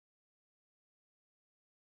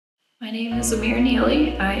My name is Amir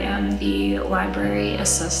Neely. I am the library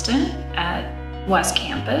assistant at West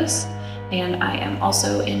Campus, and I am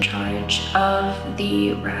also in charge of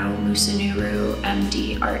the Rao Musunuru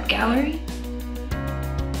MD Art Gallery.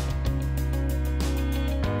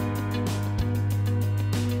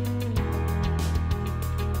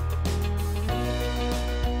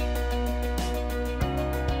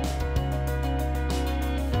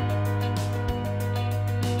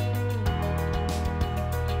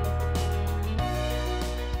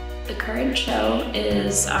 The current show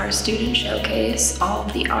is our student showcase. All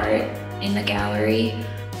of the art in the gallery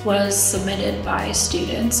was submitted by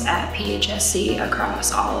students at PHSC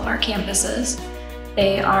across all of our campuses.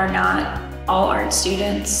 They are not all art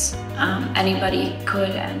students. Anybody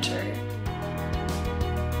could enter.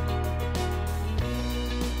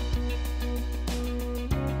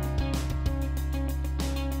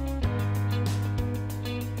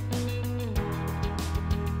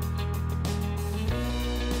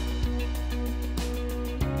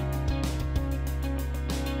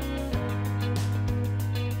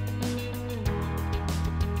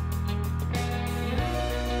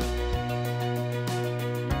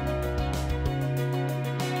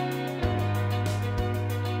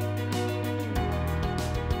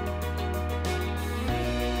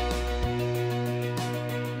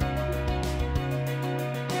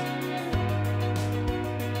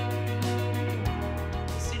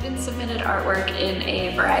 Students submitted artwork in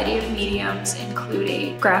a variety of mediums,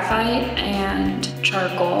 including graphite and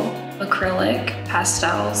charcoal, acrylic,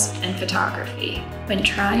 pastels, and photography. When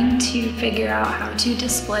trying to figure out how to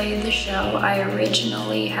display the show, I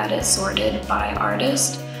originally had it sorted by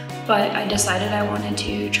artist, but I decided I wanted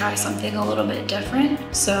to try something a little bit different.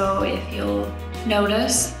 So if you'll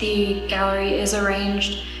notice, the gallery is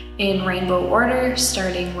arranged in rainbow order,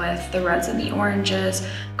 starting with the reds and the oranges,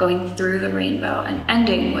 going through the rainbow and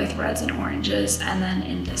ending with reds and oranges. And then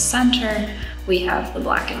in the center, we have the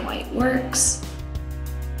black and white works.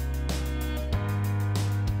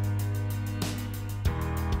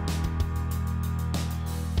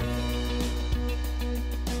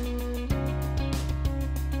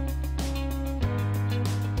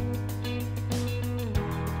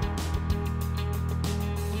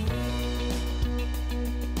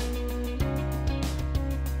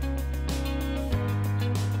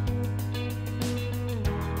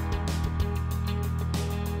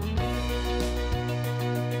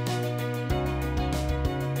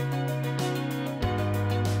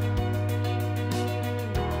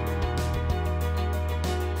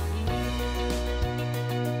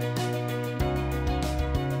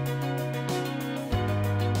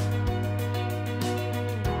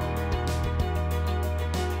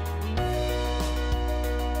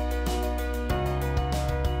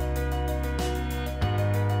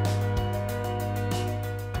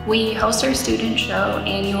 We host our student show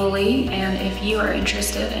annually, and if you are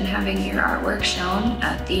interested in having your artwork shown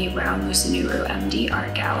at the Rao Musunuru MD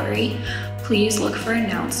Art Gallery, please look for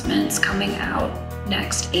announcements coming out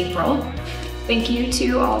next April. Thank you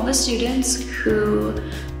to all the students who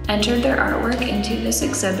entered their artwork into this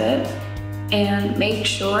exhibit, and make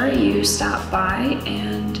sure you stop by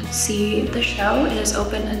and see the show. It is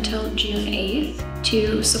open until June 8th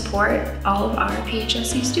to support all of our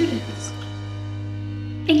PHSC students.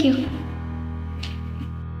 Thank you.